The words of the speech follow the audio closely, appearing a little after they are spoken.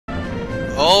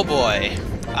Oh boy.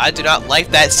 I do not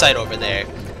like that sight over there.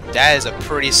 That is a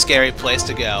pretty scary place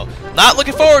to go. Not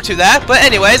looking forward to that, but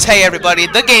anyways, hey everybody,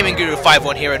 the Gaming Guru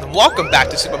 51 here, and welcome back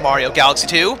to Super Mario Galaxy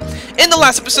 2. In the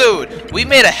last episode, we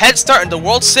made a head start into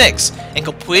World 6, and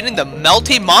completing the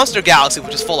Melty Monster Galaxy,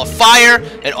 which is full of fire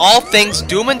and all things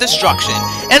doom and destruction.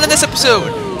 And in this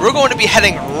episode, we're going to be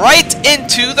heading right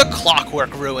into the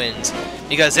Clockwork Ruins,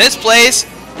 because this place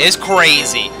is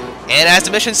crazy. And as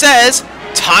the mission says,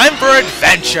 time for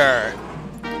adventure!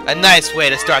 A nice way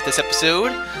to start this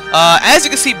episode. As you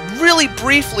can see really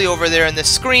briefly over there in the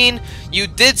screen, you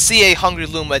did see a Hungry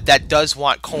Luma that does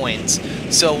want coins.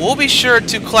 So we'll be sure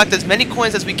to collect as many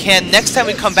coins as we can next time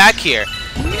we come back here,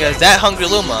 because that Hungry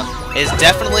Luma is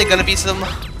definitely gonna be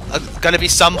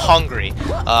some hungry.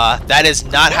 That is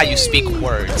not how you speak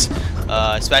words,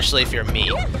 especially if you're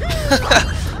me.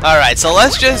 Alright, so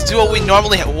let's just do what we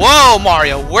normally Whoa,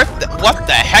 Mario, what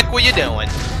the heck were you doing?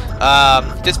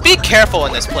 Just be careful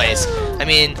in this place. I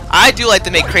mean, I do like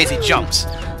to make crazy jumps.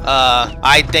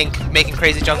 I think making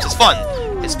crazy jumps is fun,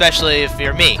 especially if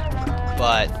you're me.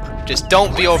 But just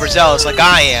don't be overzealous like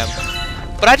I am.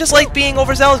 But I just like being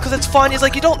overzealous because it's fun. It's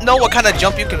like you don't know what kind of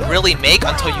jump you can really make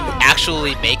until you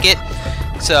actually make it.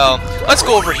 So let's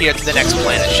go over here to the next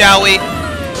planet, shall we?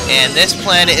 And this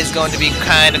planet is going to be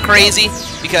kind of crazy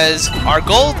because our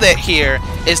goal here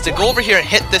is to go over here and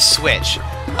hit this switch.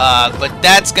 But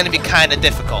that's going to be kind of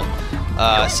difficult.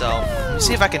 So let me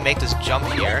see if I can make this jump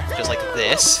here, just like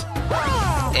this.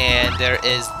 And there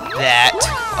is that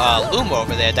Luma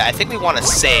over there that I think we want to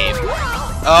save.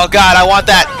 Oh God, I want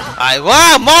that!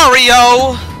 Wow,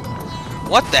 Mario!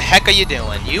 What the heck are you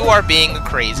doing? You are being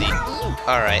crazy.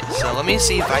 Alright, so let me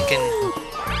see if I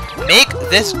can make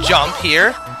this jump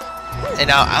here. And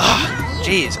now,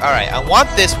 jeez, alright, I want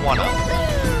this one-up.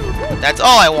 That's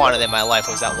all I wanted in my life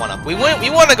was that one-up. We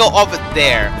want to go up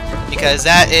there, because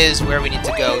that is where we need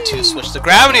to go to switch the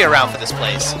gravity around for this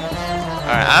place.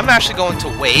 Alright, I'm actually going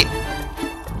to wait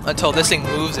until this thing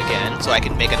moves again, so I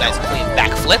can make a nice clean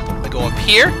backflip. I go up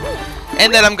here,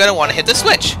 and then I'm going to want to hit the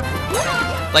switch.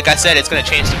 Like I said, it's going to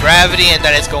change the gravity, and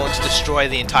then it's going to destroy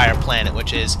the entire planet,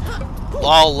 which is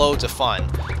all loads of fun.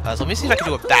 So let me see if I can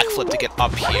do a backflip to get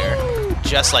up here,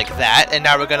 just like that. And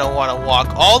now we're going to want to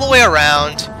walk all the way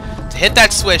around to hit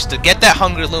that switch to get that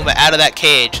Hungry Luma out of that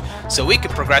cage, so we can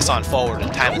progress on forward in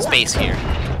time and space here.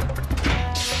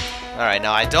 Alright,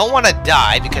 now I don't want to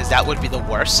die because that would be the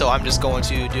worst, so I'm just going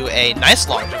to do a nice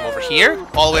long jump over here,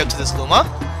 all the way up to this Luma.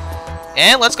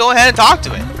 And let's go ahead and talk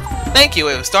to it. Thank you,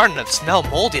 it was starting to smell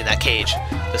moldy in that cage.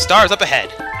 The star is up ahead.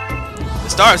 The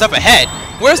star is up ahead?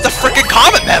 Where's the frickin'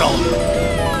 comet medal?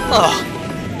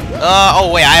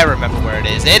 Oh wait, I remember where it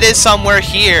is. It is somewhere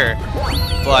here.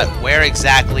 But where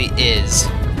exactly is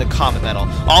the comet medal?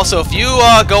 Also, if you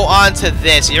go on to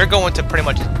this, you're going to pretty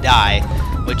much die,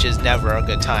 which is never a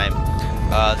good time.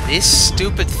 This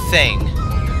stupid thing.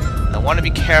 I want to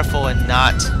be careful and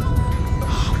not...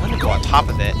 I want to go on top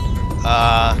of it.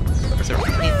 Is there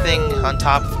anything on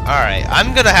top? Alright,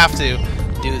 I'm going to have to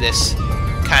do this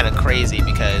kind of crazy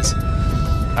because...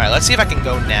 Alright, let's see if I can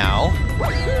go now.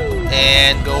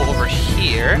 And go over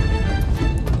here.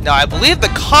 Now, I believe the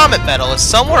comet medal is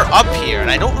somewhere up here, and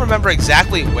I don't remember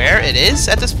exactly where it is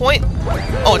at this point.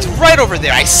 Oh, it's right over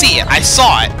there. I see it. I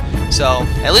saw it. So,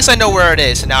 at least I know where it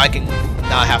is, so now I can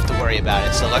not have to worry about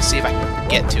it. So, let's see if I can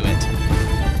get to it.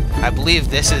 I believe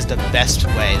this is the best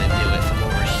way to do it from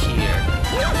over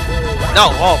here.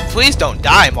 No, oh, please don't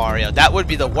die, Mario. That would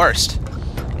be the worst.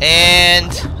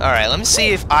 And, alright, let me see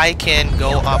if I can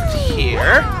go up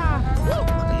here.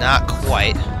 Not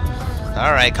quite.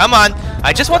 Alright, come on.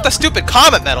 I just want the stupid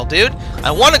comet medal, dude.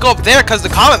 I want to go up there because the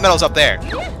comet medal's up there.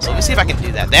 So let me see if I can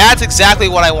do that. That's exactly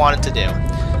what I wanted to do.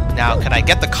 Now, can I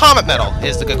get the comet medal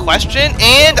is the good question.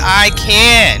 And I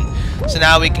can. So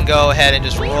now we can go ahead and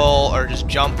just roll or just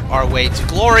jump our way to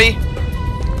glory.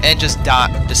 And just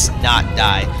not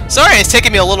die. Sorry, it's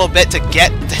taking me a little bit to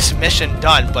get this mission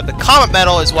done, but the comet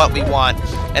medal is what we want,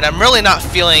 and I'm really not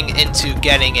feeling into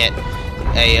getting it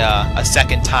a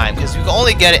second time because you can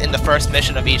only get it in the first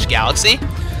mission of each galaxy.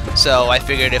 So I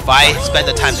figured if I spend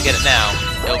the time to get it now,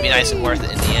 it would be nice and worth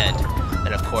it in the end.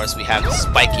 And of course, we have the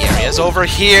spiky areas over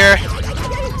here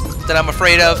that I'm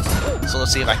afraid of. So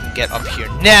let's see if I can get up here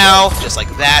now, just like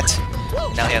that.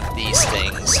 Now we have these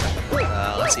things.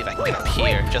 Let's see if I can get up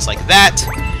here, just like that.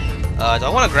 Do I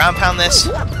want to ground pound this?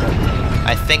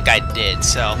 I think I did.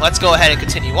 So let's go ahead and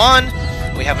continue on.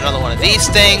 We have another one of these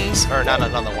things, or not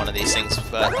another one of these things,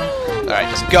 but alright,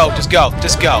 just go, just go,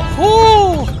 just go.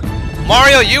 Woo!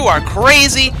 Mario, you are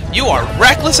crazy. You are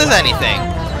reckless as anything.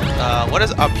 What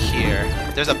is up here?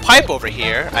 There's a pipe over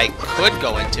here. I could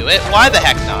go into it. Why the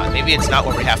heck not? Maybe it's not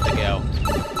where we have to go.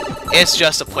 It's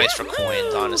just a place for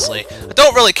coins, honestly. I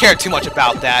don't really care too much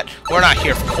about that. We're not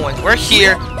here for coins. We're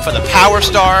here for the Power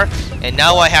Star, and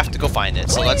now I have to go find it.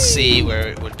 So let's see where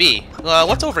it would be.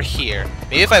 What's over here?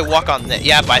 Maybe if I walk on this.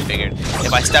 Yep, I figured.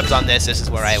 If I stepped on this, this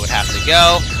is where I would have to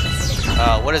go.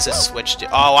 What does this switch do?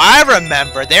 Oh, I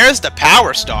remember. There's the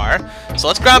Power Star. So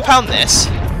let's ground pound this.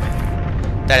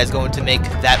 That is going to make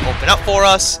that open up for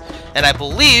us. And I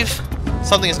believe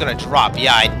something is going to drop.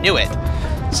 Yeah, I knew it.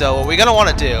 So what we're going to want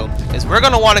to do is we're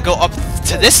going to want to go up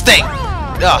to this thing.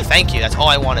 Oh, thank you. That's all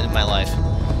I wanted in my life.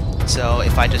 So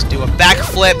if I just do a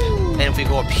backflip, and if we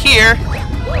go up here,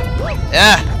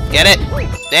 get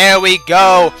it? There we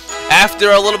go.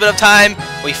 After a little bit of time,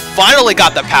 we finally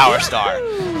got the Power Star.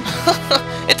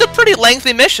 It's a pretty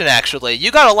lengthy mission, actually.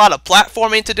 You got a lot of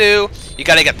platforming to do. You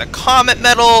got to get the Comet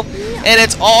Medal, and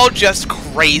it's all just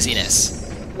craziness.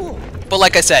 But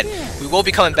like I said, we will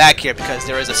be coming back here because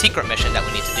there is a secret mission that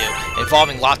we need to do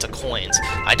involving lots of coins.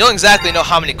 I don't exactly know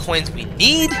how many coins we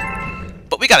need,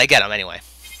 but we gotta get them anyway.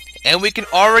 And we can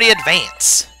already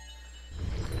advance.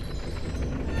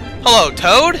 Hello,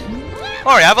 Toad. Alright,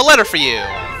 I have a letter for you.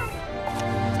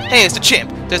 Hey, it's the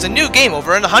Chimp. There's a new game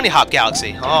over in the Honey Hop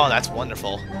Galaxy. Oh, that's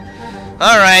wonderful.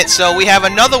 Alright, so we have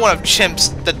another one of Chimp's,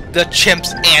 the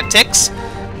Chimp's antics.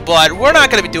 But we're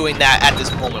not going to be doing that at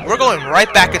this moment. We're going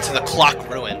right back into the Clockwork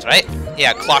Ruins, right?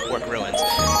 Yeah, Clockwork Ruins.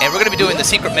 And we're going to be doing the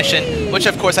secret mission, which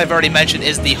of course I've already mentioned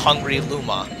is the Hungry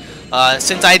Luma.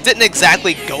 Since I didn't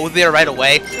exactly go there right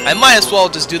away, I might as well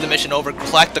just do the mission over,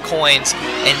 collect the coins,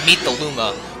 and meet the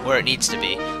Luma where it needs to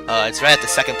be. It's right at the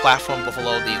second platform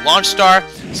below the launch star,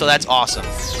 so that's awesome.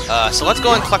 So let's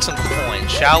go and collect some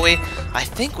coins, shall we? I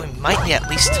think we might need at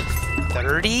least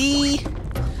 30?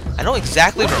 I don't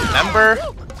exactly remember.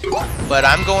 But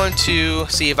I'm going to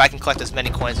see if I can collect as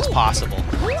many coins as possible.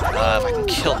 If I can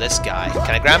kill this guy.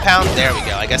 Can I ground pound? There we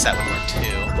go. I guess that would work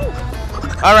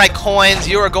too. Alright, coins.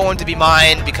 You are going to be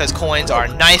mine because coins are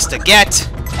nice to get.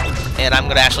 And I'm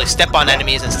going to actually step on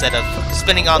enemies instead of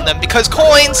spinning on them because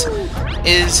coins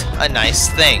is a nice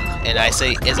thing. And I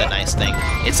say is a nice thing.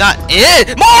 It's not.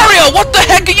 Mario, what the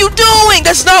heck are you doing?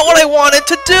 That's not what I wanted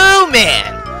to do,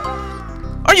 man.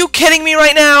 Are you kidding me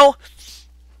right now?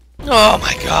 Oh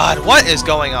my god, what is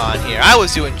going on here? I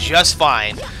was doing just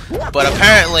fine, but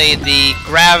apparently the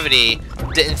gravity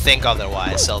didn't think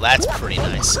otherwise, so that's pretty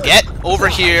nice. Get over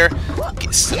here.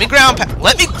 Let me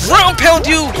ground pound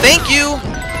you! Thank you!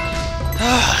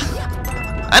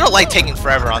 I don't like taking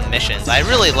forever on missions. I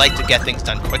really like to get things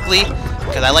done quickly,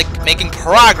 because I like making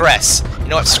progress. You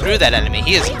know what? Screw that enemy.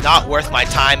 He is not worth my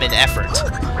time and effort.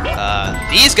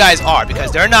 These guys are,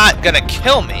 because they're not gonna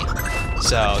kill me.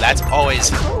 So that's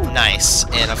always nice.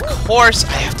 And of course,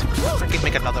 I have to freaking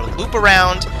make another loop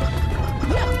around.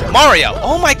 Mario!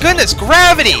 Oh my goodness,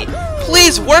 gravity!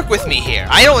 Please work with me here.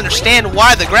 I don't understand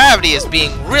why the gravity is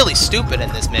being really stupid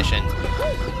in this mission.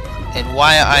 And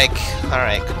why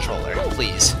Alright, controller,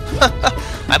 please.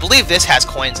 I believe this has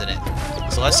coins in it.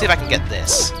 So let's see if I can get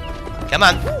this. Come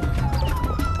on.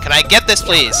 Can I get this,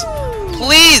 please?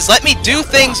 Please, let me do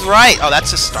things right! Oh,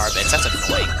 that's just star bits. That's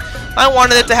annoying. I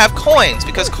wanted it to have coins,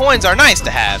 because coins are nice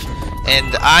to have.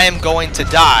 And I am going to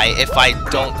die if I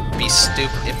don't be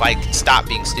stupid, if I stop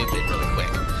being stupid really quick.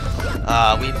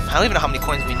 I don't even know how many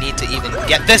coins we need to even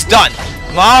get this done.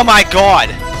 Oh my god!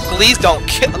 Please don't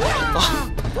kill.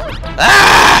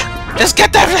 Ah! Just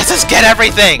get that. Just get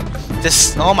everything.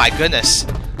 Just. Oh my goodness.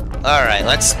 All right,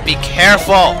 let's be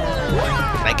careful.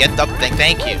 Can I get the thing?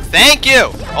 Thank you. Thank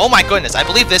you. Oh my goodness. I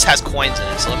believe this has coins in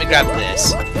it. So let me grab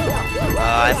this.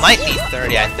 I might need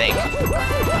 30. I think.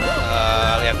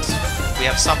 We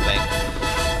have something.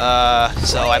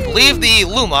 So I believe the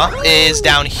Luma is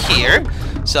down here.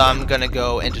 So I'm gonna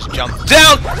go and just jump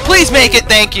down. Please make it.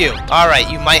 Thank you. All right,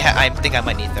 you might. I think I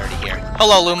might need 30 here.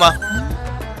 Hello, Luma.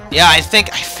 Yeah, I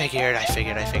figured. I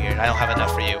don't have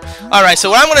enough for you. All right, so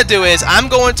what I'm gonna do is I'm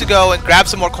going to go and grab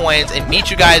some more coins and meet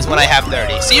you guys when I have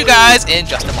 30. See you guys in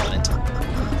just a moment.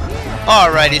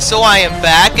 Alrighty, so I am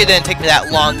back. It didn't take me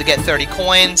that long to get 30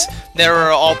 coins. They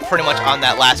were all pretty much on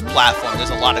that last platform.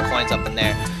 There's a lot of coins up in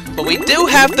there. But we do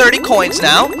have 30 coins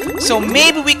now, so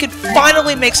maybe we could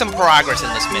finally make some progress in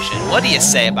this mission. What do you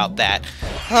say about that?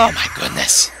 Oh my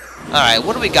goodness. Alright,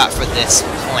 what do we got for this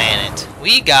planet?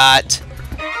 We got...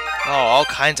 oh, all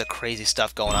kinds of crazy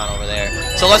stuff going on over there.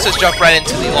 So let's just jump right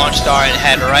into the launch star and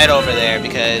head right over there,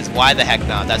 because why the heck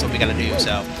not? That's what we gotta do,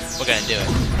 so we're gonna do it.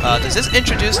 Does this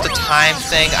introduce the time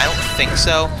thing? I don't think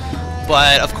so.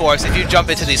 But, of course, if you jump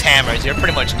into these hammers, you're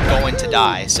pretty much going to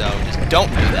die, so just don't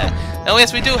do that. Now,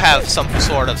 yes, we do have some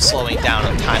sort of slowing down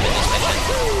of time in this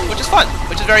mission, which is fun,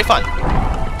 which is very fun.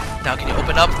 Now, can you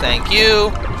open up? Thank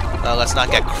you. Let's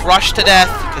not get crushed to death,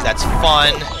 because that's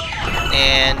fun.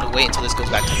 And wait until this goes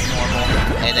back to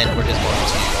normal. And then we're just going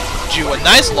to do a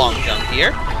nice long jump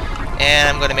here. And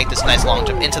I'm going to make this nice long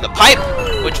jump into the pipe,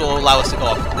 which will allow us to go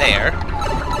up there.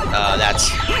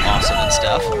 That's awesome and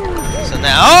stuff. So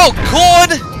now, oh,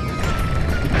 good!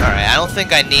 Alright, I don't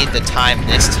think I need the time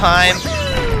this time.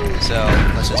 So,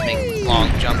 let's just make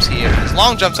long jumps here, because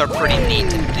long jumps are pretty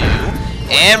neat to do.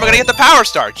 And we're gonna get the power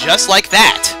star, just like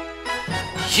that.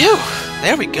 Phew!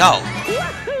 There we go.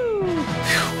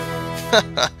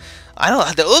 I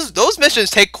don't know, those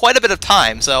missions take quite a bit of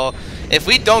time, so if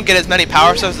we don't get as many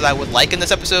power stars as I would like in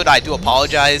this episode, I do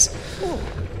apologize.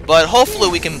 But hopefully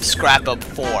we can scrap up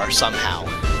 4 somehow.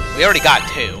 We already got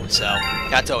 2, so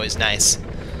that's always nice.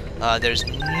 There's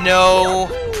no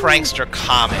prankster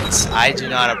comments. I do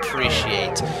not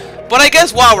appreciate. But I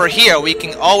guess while we're here, we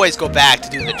can always go back to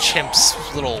do the chimp's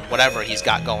little whatever he's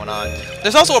got going on.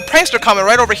 There's also a prankster comment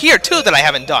right over here, too, that I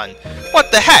haven't done.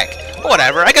 What the heck?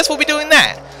 Whatever, I guess we'll be doing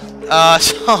that.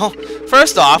 So,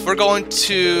 first off, we're going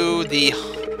to the...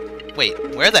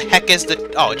 Wait, where the heck is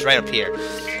the... Oh, it's right up here.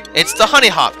 It's the Honey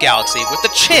Hop Galaxy with the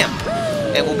chimp.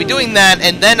 And we'll be doing that,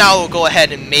 and then I'll go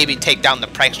ahead and maybe take down the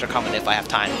prankster comment if I have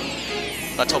time.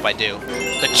 Let's hope I do.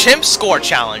 The Chimp Score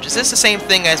Challenge. Is this the same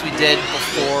thing as we did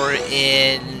before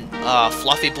in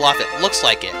Fluffy Bluff? It looks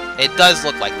like it. It does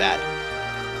look like that.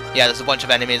 Yeah, there's a bunch of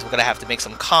enemies. We're going to have to make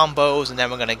some combos, and then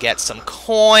we're going to get some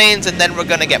coins, and then we're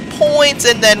going to get points,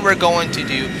 and then we're going to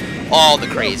do all the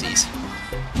crazies.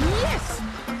 Yes.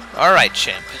 Alright,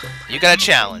 Chimp. You got a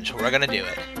challenge. We're going to do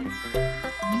it.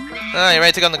 Alright, you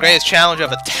ready to take on the greatest challenge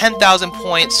of a 10,000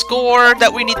 point score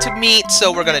that we need to meet,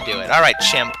 so we're gonna do it. Alright,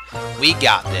 Chimp, we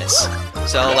got this.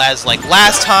 So, as like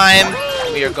last time,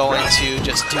 we are going to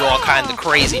just do all kinds of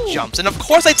crazy jumps. And of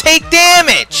course I take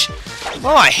damage!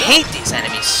 Oh, I hate these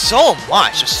enemies so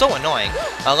much. They're so annoying.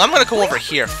 I'm gonna go over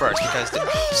here first, because...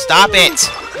 Stop it!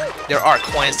 There are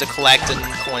coins to collect, and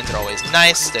coins are always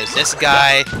nice. There's this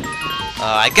guy.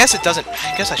 I guess it doesn't...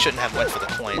 I guess I shouldn't have went for the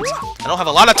coins. I don't have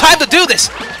a lot of time to do this!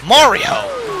 Mario!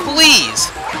 Please!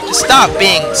 Just stop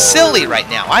being silly right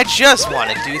now. I just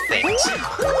want to do things.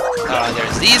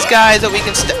 There's these guys that we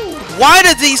can... Why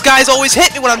do these guys always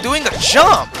hit me when I'm doing a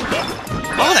jump?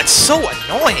 Oh, that's so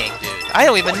annoying, dude. I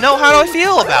don't even know how I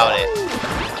feel about it.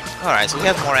 Alright, so we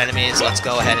have more enemies. Let's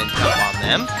go ahead and jump on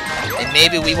them. And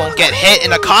maybe we won't get hit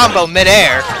in a combo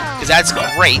midair, because that's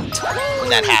great when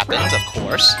that happens, of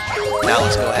course. Now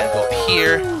let's go ahead and go up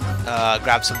here,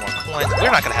 grab some more coins. We're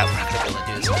not gonna be able to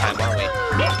do this in time, are we?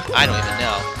 I don't even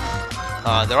know.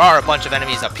 There are a bunch of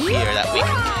enemies up here that we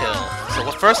can kill. So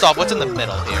first off, what's in the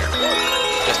middle here?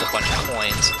 Just a bunch of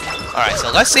coins. Alright,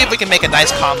 so let's see if we can make a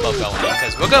nice combo going,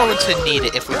 because we're going to need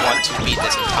it if we want to beat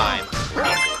this in time.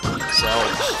 So,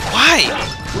 why?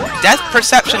 Depth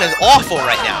perception is awful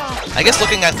right now. I guess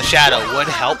looking at the shadow would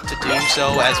help to do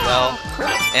so as well.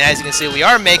 And as you can see, we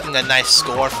are making a nice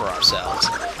score for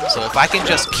ourselves. So if I can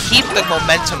just keep the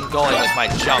momentum going with my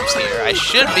jumps here, I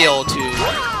should be able to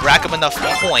rack up enough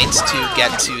points to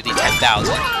get to the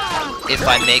 10,000 if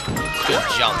I make good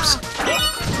jumps.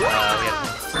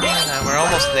 We're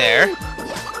almost there.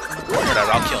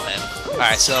 Whatever, I'll kill him.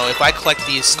 Alright, so if I collect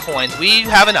these coins, we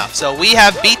have enough. So we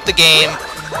have beat the game.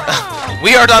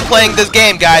 We are done playing this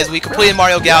game, guys. We completed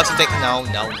Mario Galaxy. No.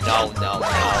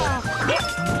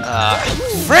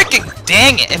 Frickin'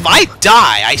 dang it. If I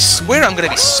die, I swear I'm gonna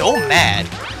be so mad.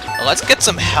 Well, let's get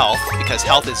some health, because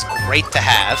health is great to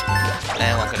have. And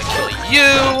I'm gonna kill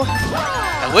you.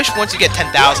 I wish once you get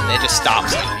 10,000, it just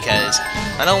stops you, because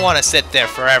I don't want to sit there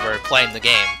forever playing the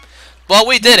game. But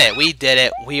we did it. We did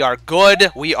it. We are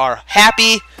good. We are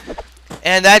happy.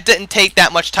 And that didn't take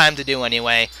that much time to do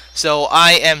anyway. So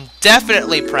I am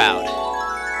definitely proud.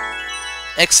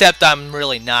 Except I'm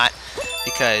really not,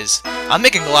 because I'm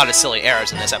making a lot of silly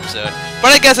errors in this episode.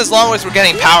 But I guess as long as we're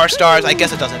getting power stars, I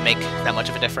guess it doesn't make that much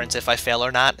of a difference if I fail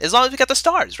or not. As long as we get the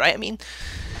stars, right? I mean,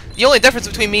 the only difference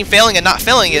between me failing and not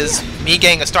failing is me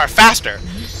getting a star faster.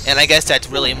 And I guess that's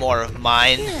really more of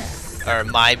mine, or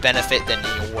my benefit, than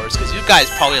yours, because you guys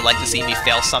probably like to see me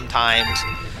fail sometimes.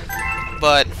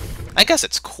 But I guess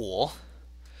it's cool.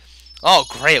 Oh,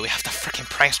 great, we have the freaking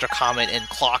prankster comment in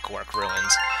Clockwork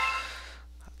Ruins.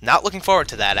 Not looking forward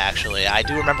to that, actually. I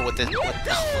do remember what this...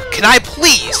 can I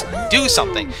please do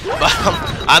something? But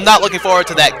I'm not looking forward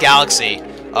to that galaxy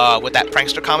with that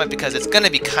prankster comment, because it's going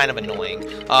to be kind of annoying.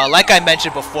 Like I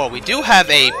mentioned before, we do have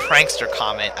a prankster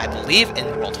comment, I believe, in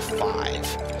World 5.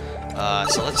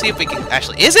 So let's see if we can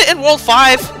actually... Is it in World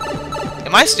 5?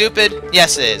 Am I stupid?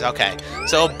 Yes, it is. Okay.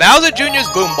 So, Bowser Jr.'s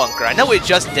Boom Bunker. I know we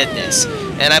just did this.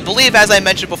 And I believe, as I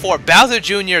mentioned before, Bowser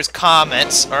Jr.'s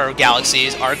comets, or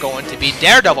galaxies, are going to be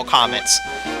Daredevil comets.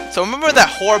 So remember that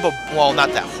horrible, well,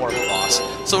 not that horrible boss.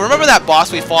 So remember that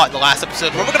boss we fought in the last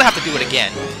episode? Well, we're going to have to do it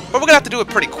again. But we're going to have to do it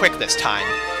pretty quick this time.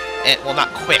 And, well,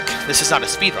 not quick. This is not a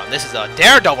speed run. This is a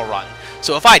Daredevil run.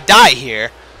 So if I die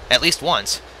here, at least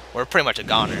once, we're pretty much a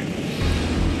goner.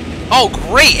 Oh,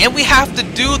 great! And we have to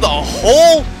do the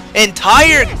whole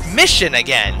entire mission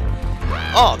again.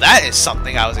 Oh, that is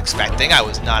something I was expecting. I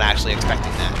was not actually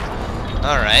expecting that.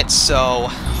 Alright, so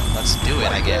let's do it,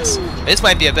 I guess. This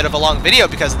might be a bit of a long video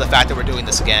because of the fact that we're doing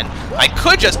this again. I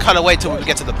could just cut away till we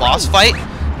get to the boss fight,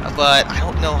 but I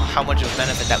don't know how much of a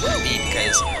benefit that would be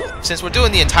because since we're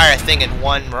doing the entire thing in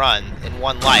one run, in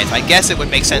one life, I guess it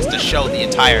would make sense to show the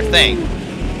entire thing.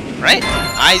 Right?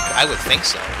 I would think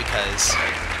so, because,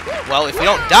 well, if we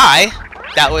don't die,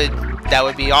 that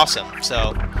would be awesome.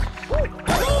 So,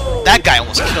 that guy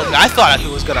almost killed me. I thought he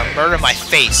was gonna murder my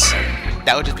face.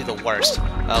 That would just be the worst.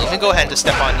 Let me go ahead and just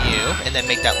step on you, and then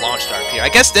make that launch star appear. I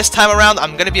guess this time around,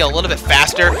 I'm gonna be a little bit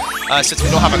faster, since we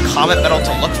don't have a comet medal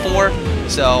to look for,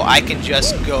 so I can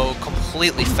just go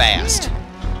completely fast,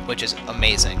 which is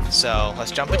amazing. So,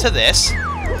 let's jump into this,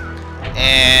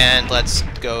 and let's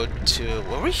go to...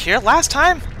 Were we here last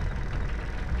time?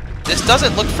 This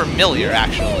doesn't look familiar,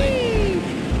 actually.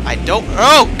 I don't...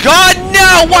 Oh, God,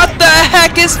 no! What the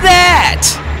heck is that?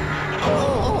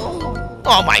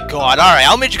 Oh, my God. Alright,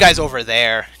 I'll meet you guys over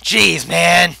there. Jeez,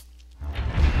 man.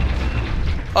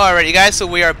 Alright, you guys, so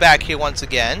we are back here once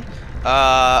again.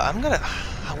 I'm gonna...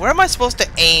 Where am I supposed to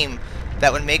aim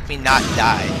that would make me not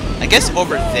die? I guess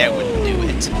over there would do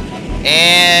it.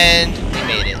 And we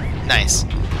made it. Nice.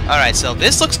 Alright, so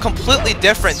this looks completely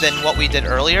different than what we did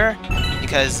earlier,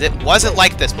 because it wasn't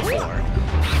like this before.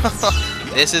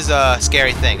 This is a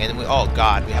scary thing, and oh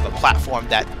god, we have a platform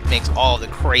that makes all the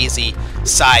crazy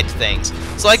side things.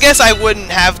 So I guess I wouldn't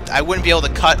be able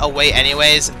to cut away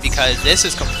anyways, because this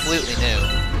is completely new.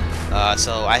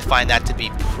 So I find that to be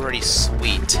pretty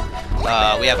sweet.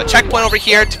 We have a checkpoint over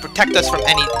here to protect us from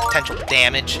any potential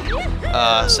damage,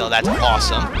 so that's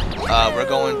awesome. We're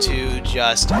going to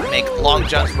just make long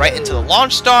jumps right into the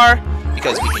launch star,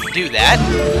 because we can do that.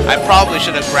 I probably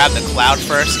should have grabbed the cloud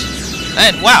first.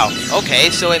 And wow, okay,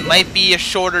 so it might be a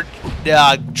shorter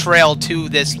trail to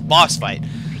this boss fight.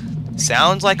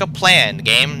 Sounds like a plan,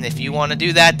 game. If you want to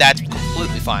do that, that's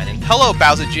completely fine. And hello,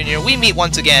 Bowser Jr., we meet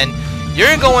once again.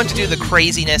 You're going to do the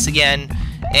craziness again,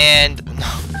 and...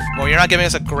 Well, you're not giving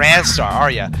us a Grand Star,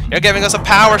 are you? You're giving us a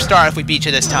Power Star if we beat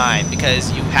you this time, because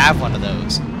you have one of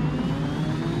those.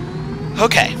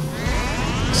 Okay.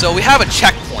 So we have a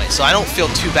checkpoint, so I don't feel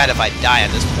too bad if I die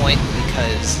at this point,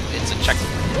 because it's a checkpoint.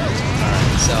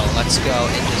 Alright, so let's go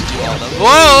and just do all the...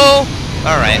 Whoa!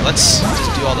 Alright, let's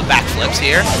just do all the backflips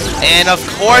here. And of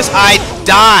course I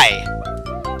die!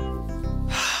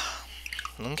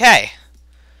 Okay.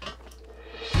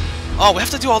 Oh, we have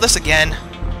to do all this again.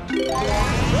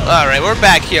 Alright, we're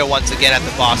back here once again at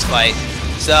the boss fight.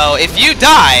 So, if you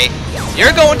die,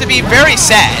 you're going to be very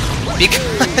sad,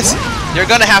 because you're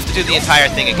going to have to do the entire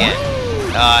thing again.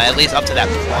 At least up to that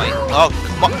point. Oh,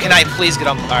 come on, can I please get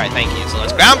on? Alright, thank you. So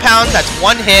let's ground pound. That's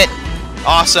one hit.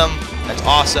 Awesome. That's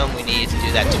awesome. We need to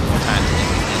do that 2 more times.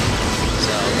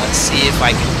 So let's see if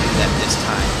I can do that this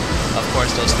time. Of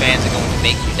course, those fans are going to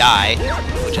make you die,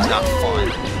 which is not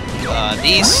fun.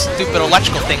 These stupid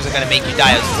electrical things are going to make you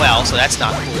die as well, so that's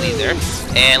not cool either.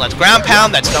 And let's ground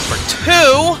pound. That's number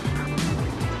 2.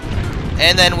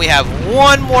 And then we have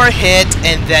one more hit,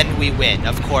 and then we win.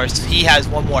 Of course, he has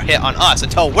one more hit on us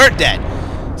until we're dead.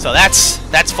 So that's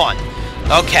fun.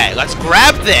 Okay, let's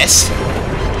grab this,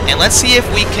 and let's see if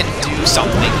we can do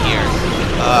something here.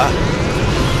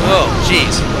 Oh,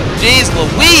 jeez. Jeez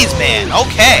Louise, man.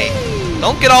 Okay.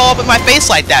 Don't get all up in my face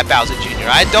like that, Bowser Jr.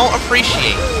 I don't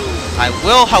appreciate it. I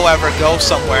will, however, go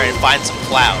somewhere and find some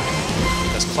cloud,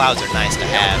 because clouds are nice to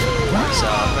have. So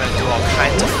I'm going to do all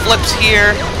kinds of flips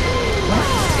here.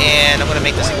 And I'm going to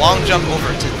make this long jump over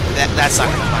to that. That's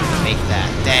not going to make that.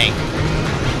 Dang.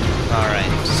 Alright,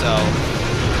 so...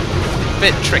 a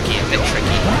bit tricky.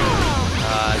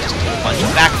 Just do a bunch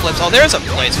of backflips. Oh, there's a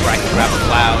place where I can grab a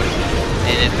cloud.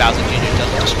 And if Bowser Jr.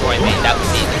 doesn't destroy me, that would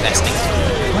be the best thing to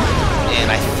do. And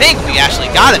I think we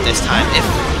actually got it this time.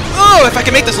 If I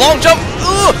can make this long jump...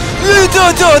 Oh,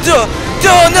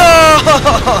 no!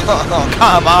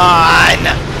 Come on!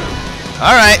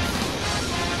 Alright.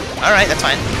 Alright, that's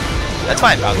fine. That's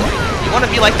fine, Bowser. You want to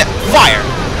be like that? Fire!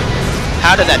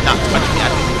 How did that not touch me? I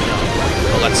don't even know.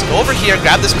 Well, let's go over here,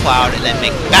 grab this cloud, and then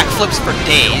make backflips for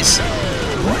days.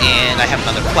 And I have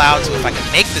another cloud, so if I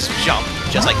can make this jump,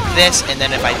 just like this, and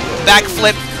then if I do a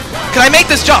backflip, can I make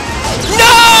this jump?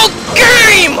 No!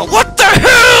 Game! What the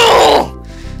hell?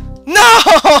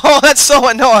 No! That's so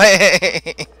annoying!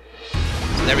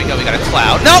 So there we go, we got a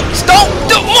cloud. No! Stop!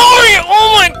 Mario!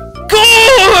 Oh my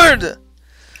god!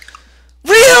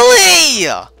 Really?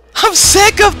 I'm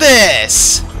sick of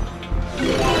this!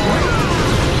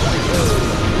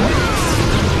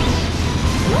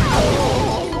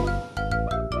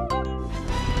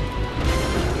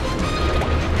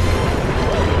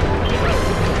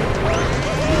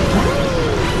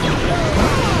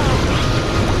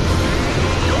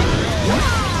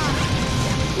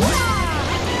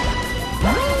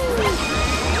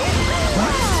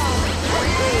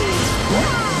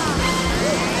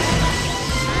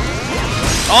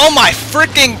 Oh my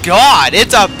freaking god!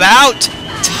 It's about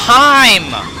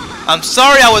time! I'm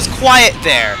sorry I was quiet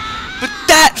there, but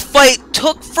that fight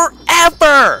took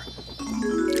forever!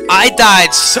 I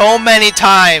died so many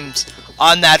times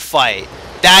on that fight.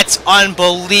 That's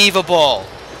unbelievable!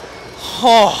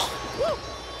 Oh.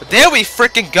 But there we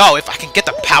freaking go, if I can get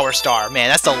the power star. Man,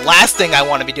 that's the last thing I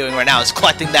want to be doing right now is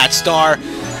collecting that star.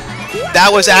 That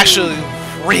was actually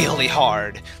really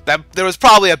hard. There was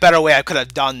probably a better way I could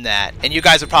have done that, and you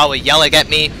guys are probably yelling at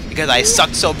me because I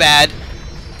sucked so bad,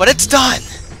 but it's done.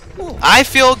 I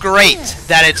feel great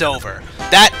that it's over.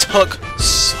 That took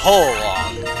so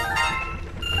long,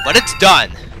 but it's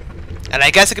done, and I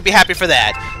guess I could be happy for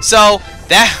that. So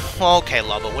that okay,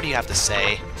 Lubba, what do you have to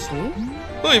say?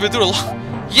 Oh, you've been through a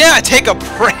lot. Yeah, take a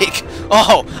break.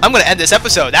 Oh, I'm gonna end this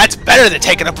episode. That's better than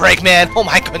taking a break, man. Oh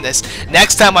my goodness.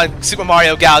 Next time on Super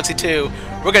Mario Galaxy 2,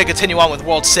 we're gonna continue on with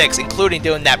World 6, including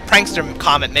doing that Prankster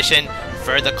Comet mission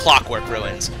for the Clockwork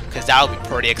Ruins, because that'll be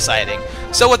pretty exciting.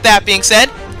 So with that being said,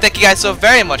 thank you guys so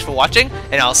very much for watching,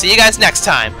 and I'll see you guys next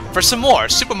time for some more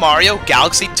Super Mario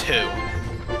Galaxy 2.